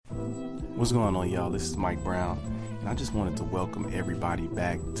What's going on, y'all? This is Mike Brown, and I just wanted to welcome everybody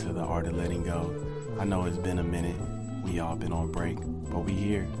back to the Art of Letting Go. I know it's been a minute. We all been on break, but we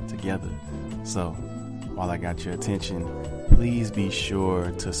here together. So, while I got your attention, please be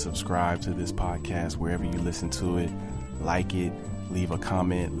sure to subscribe to this podcast wherever you listen to it. Like it, leave a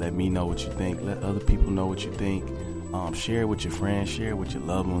comment, let me know what you think, let other people know what you think. Share it with your friends, share it with your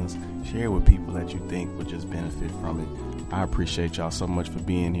loved ones, share it with people that you think would just benefit from it. I appreciate y'all so much for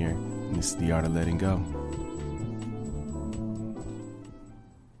being here. This is the Art of Letting Go.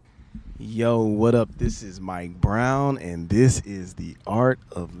 Yo, what up? This is Mike Brown, and this is the Art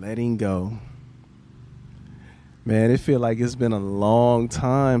of Letting Go. Man, it feel like it's been a long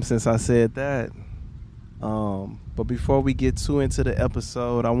time since I said that. But before we get too into the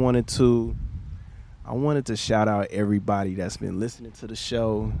episode, I wanted to shout out everybody that's been listening to the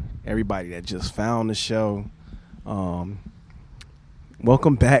show, everybody that just found the show.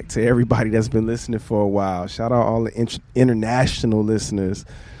 Welcome back to everybody that's been listening for a while. Shout out all the international listeners,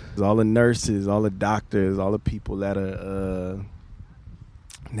 all the nurses, all the doctors, all the people that are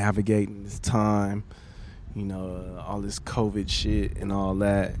navigating this time, all this COVID shit and all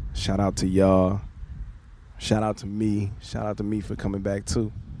that. Shout out to y'all. Shout out to me. Shout out to me for coming back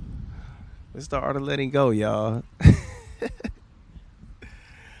too. It's the Art of Letting Go, y'all.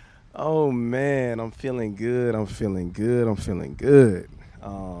 Oh, man, I'm feeling good.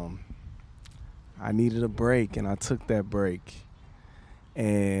 I needed a break, and I took that break.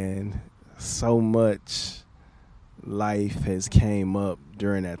 And so much life has came up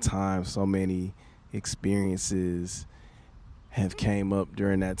during that time. So many experiences have came up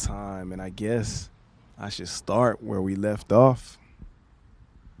during that time. And I guess I should start where we left off.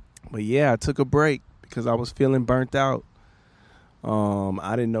 But yeah, I took a break because I was feeling burnt out.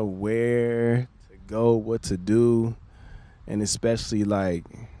 I didn't know where to go, what to do. And especially,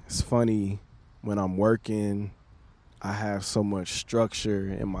 it's funny when I'm working, I have so much structure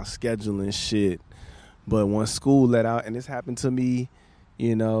in my schedule and shit. But when school let out, and this happened to me,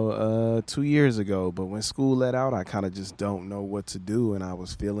 2 years ago. But when school let out, I kind of just don't know what to do. And I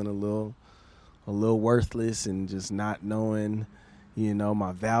was feeling a little worthless and just not knowing,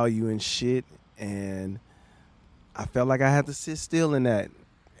 my value and shit. And I felt like I had to sit still in that.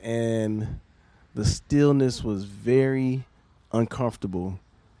 And the stillness was very uncomfortable.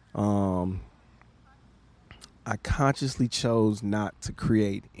 I consciously chose not to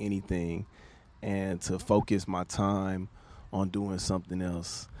create anything and to focus my time on doing something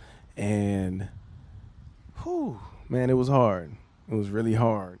else. And, man, it was hard. It was really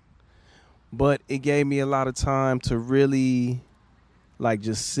hard. But it gave me a lot of time to really,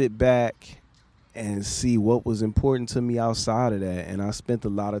 just sit back and see what was important to me outside of that. And I spent a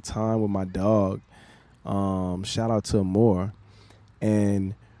lot of time with my dog. Shout out to Amore.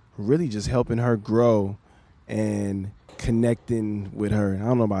 And really just helping her grow and connecting with her. I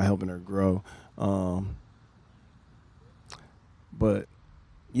don't know about helping her grow. But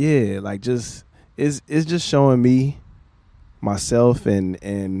yeah, it's just showing me myself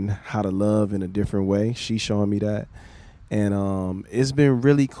and how to love in a different way. She's showing me that. And it's been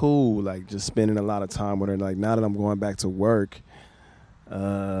really cool, just spending a lot of time with her. Now that I'm going back to work,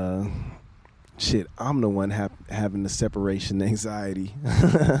 I'm the one having the separation anxiety.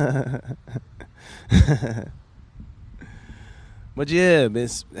 But yeah,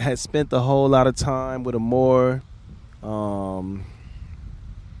 had spent a whole lot of time with Amore.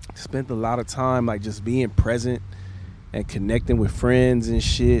 Spent a lot of time just being present and connecting with friends and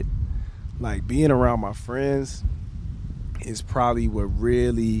shit. Being around my friends is probably what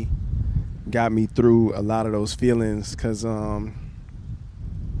really got me through a lot of those feelings. Cause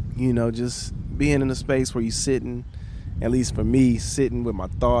just being in a space where you sitting, at least for me, sitting with my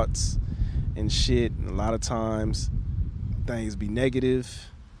thoughts and shit. And a lot of times things be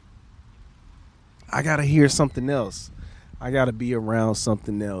negative. I gotta hear something else. I gotta be around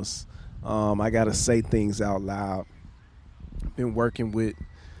something else. I gotta say things out loud. Been working with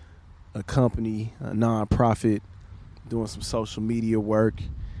a company, a nonprofit, doing some social media work,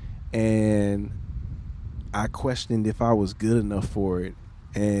 and I questioned if I was good enough for it.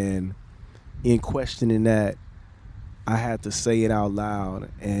 And in questioning that, I had to say it out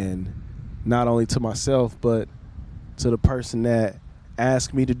loud, and not only to myself, but to the person that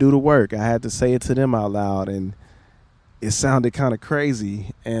asked me to do the work. I had to say it to them out loud, and it sounded kind of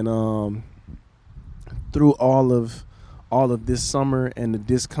crazy. And through all of this summer and the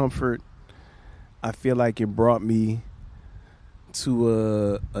discomfort, I feel like it brought me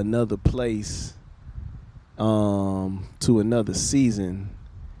to another place, to another season.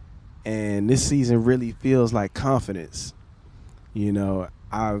 And this season really feels like confidence.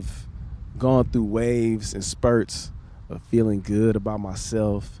 I've gone through waves and spurts of feeling good about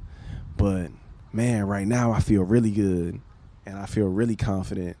myself. But man, right now I feel really good and I feel really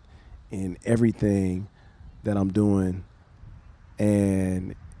confident in everything that I'm doing.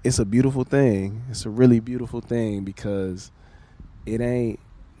 And it's a beautiful thing. It's a really beautiful thing because it ain't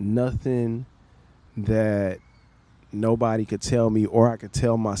nothing that nobody could tell me or I could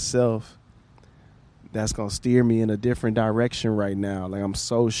tell myself that's going to steer me in a different direction right now. Like, I'm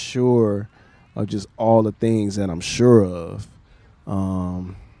so sure of just all the things that I'm sure of.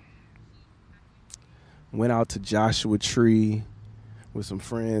 Went out to Joshua Tree with some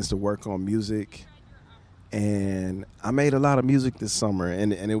friends to work on music. And I made a lot of music this summer,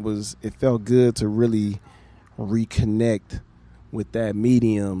 and it felt good to really reconnect with that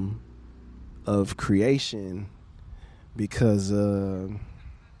medium of creation because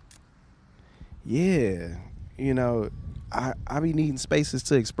yeah, you know, I be needing spaces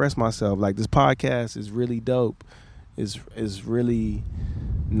to express myself. Like, this podcast is really dope. It's really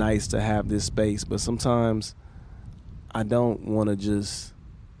nice to have this space, but sometimes I don't want to just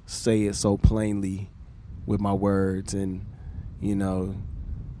say it so plainly with my words, and you know,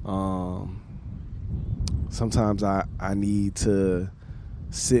 sometimes I need to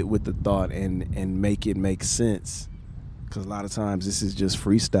sit with the thought and make it make sense, because a lot of times this is just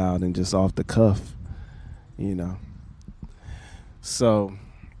freestyled and just off the cuff, you know. So,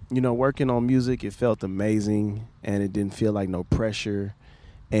 you know, working on music, it felt amazing, and it didn't feel like no pressure,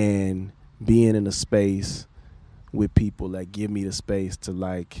 and being in a space with people that give me the space to,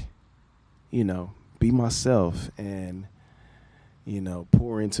 like, you know, be myself and, you know,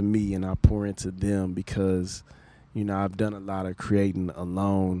 pour into me and I pour into them, because, you know, I've done a lot of creating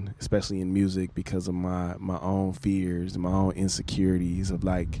alone, especially in music, because of my own fears and my own insecurities of,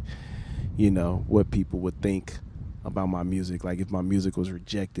 like, you know, what people would think about my music. Like, if my music was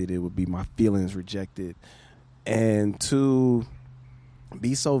rejected, it would be my feelings rejected. And to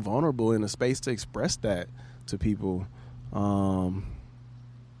be so vulnerable in a space to express that to people,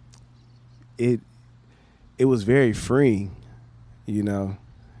 it was very freeing, you know.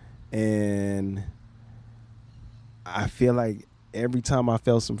 And I feel like every time I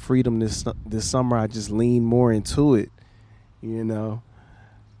felt some freedom this summer, I just leaned more into it, you know.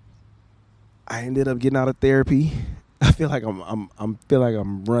 I ended up getting out of therapy. I feel like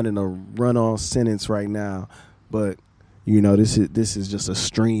I'm running a run-on sentence right now, but you know, this is just a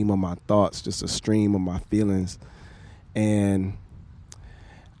stream of my thoughts, just a stream of my feelings. And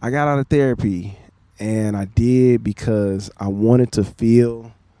I got out of therapy, and I did because I wanted to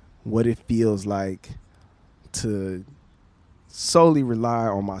feel what it feels like to solely rely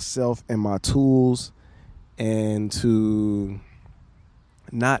on myself and my tools, and to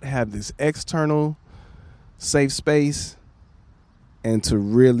not have this external safe space, and to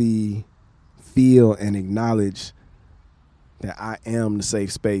really feel and acknowledge that I am the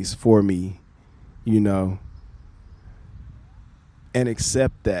safe space for me, you know, and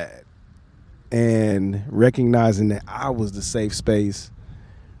accept that, and recognizing that I was the safe space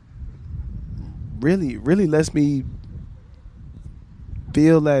really lets me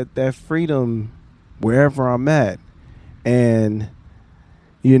feel that freedom wherever I'm at. And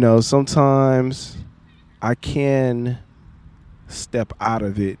you know, sometimes I can step out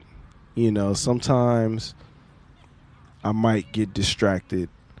of it. You know, sometimes I might get distracted,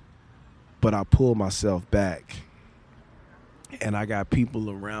 but I pull myself back. And I got people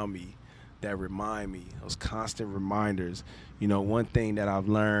around me that remind me, those constant reminders. You know, one thing that I've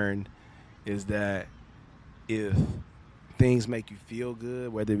learned is that if things make you feel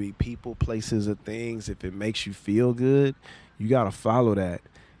good, whether it be people, places, or things, if it makes you feel good, you got to follow that.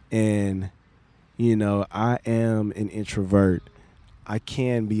 And, you know, I am an introvert. I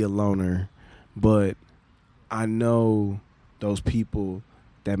can be a loner, but I know those people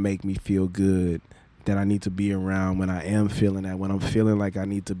that make me feel good, that I need to be around when I am feeling that, when I'm feeling like I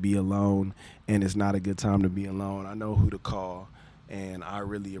need to be alone and it's not a good time to be alone. I know who to call, and I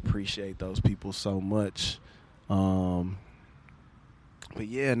really appreciate those people so much. But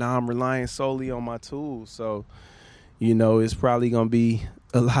yeah, now I'm relying solely on my tools. So, you know, it's probably going to be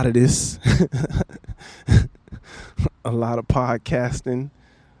a lot of this, a lot of podcasting.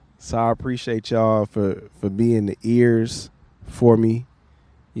 So I appreciate y'all for being the ears for me,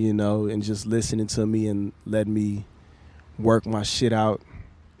 you know, and just listening to me and letting me work my shit out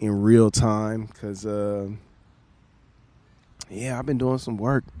in real time. Because, yeah, I've been doing some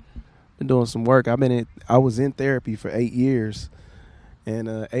work. I was in therapy for 8 years,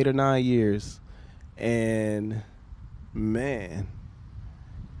 and 8 or 9 years. And, man,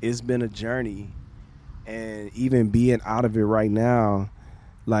 it's been a journey. And even being out of it right now,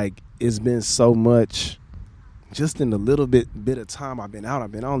 like it's been so much just in the little bit of time I've been out.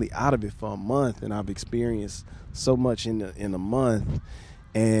 I've been only out of it for a month, and I've experienced so much in a month.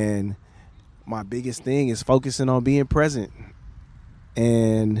 And my biggest thing is focusing on being present.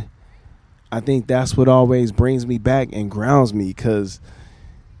 And I think that's what always brings me back and grounds me, because,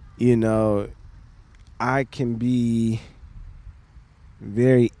 you know, I can be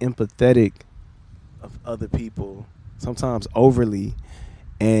very empathetic of other people, sometimes overly,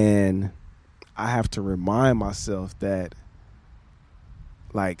 and I have to remind myself that,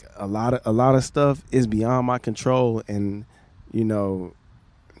 like, a lot of stuff is beyond my control, and, you know,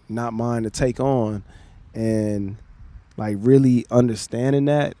 not mine to take on. And like really understanding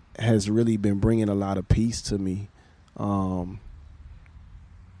that has really been bringing a lot of peace to me. And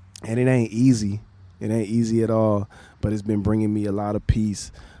it ain't easy. It ain't easy at all, but it's been bringing me a lot of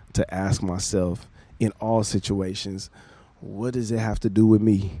peace to ask myself in all situations, what does it have to do with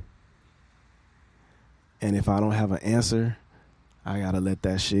me? And if I don't have an answer, I got to let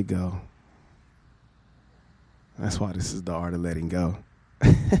that shit go. That's why this is the art of letting go.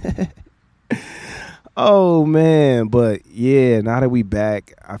 Oh, man. But, yeah, now that we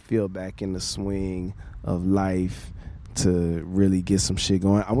back, I feel back in the swing of life to really get some shit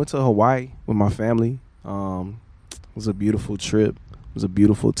going. I went to Hawaii with my family. It was a beautiful trip. It was a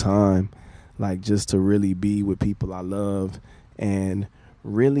beautiful time, like, just to really be with people I love and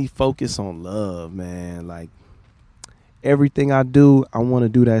really focus on love, man. Like, everything I do, I want to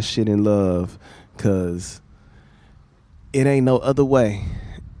do that shit in love, because it ain't no other way.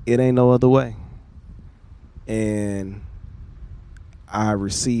 It ain't no other way. And I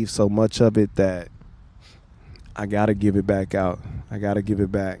receive so much of it that I got to give it back out. I got to give it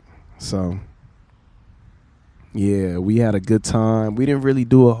back. So, yeah, we had a good time. We didn't really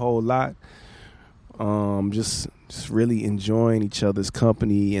do a whole lot. Just really enjoying each other's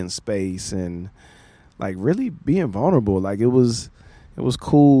company and space, and like really being vulnerable. Like it was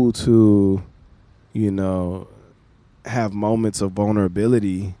cool to, you know, have moments of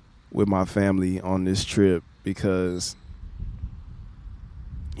vulnerability with my family on this trip, because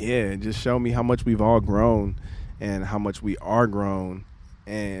yeah, it just showed me how much we've all grown and how much we are grown,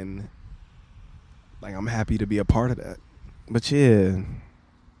 and like I'm happy to be a part of that. But yeah,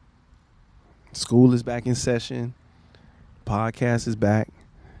 school is back in session. Podcast is back.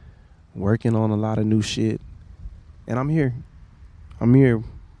 Working on a lot of new shit. And I'm here.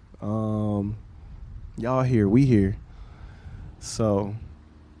 Y'all here. We here. So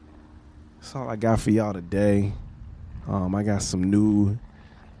that's all I got for y'all today. I got some new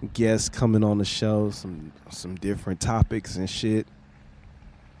guests coming on the show, some different topics and shit.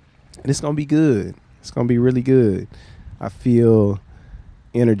 And it's gonna be good. It's gonna be really good. I feel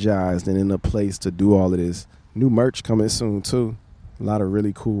energized and in a place to do all of this. New merch coming soon too. A lot of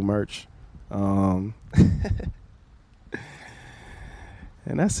really cool merch. And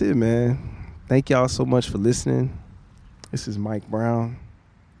that's it, man. Thank y'all so much for listening. This is Mike Brown,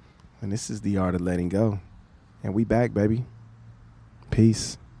 and this is the art of letting go. And we back, baby.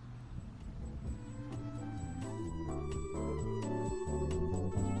 Peace.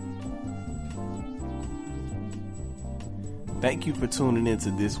 Thank you for tuning in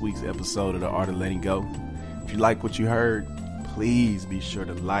to this week's episode of The Art of Letting Go. If you like what you heard, please be sure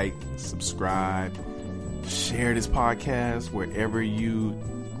to like, subscribe, share this podcast wherever you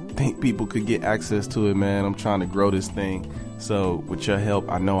think people could get access to it, man. I'm trying to grow this thing. So with your help,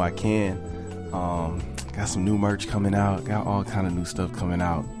 I know I can. Got some new merch coming out. Got all kind of new stuff coming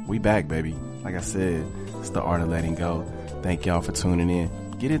out. We back, baby. Like I said, it's The Art of Letting Go. Thank y'all for tuning in.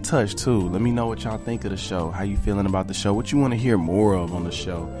 Get in touch too. Let me know what y'all think of the show. How you feeling about the show? What you want to hear more of on the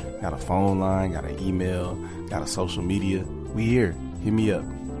show? Got a phone line, got an email, got a social media. We here. Hit me up.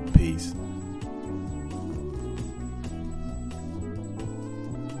 Peace.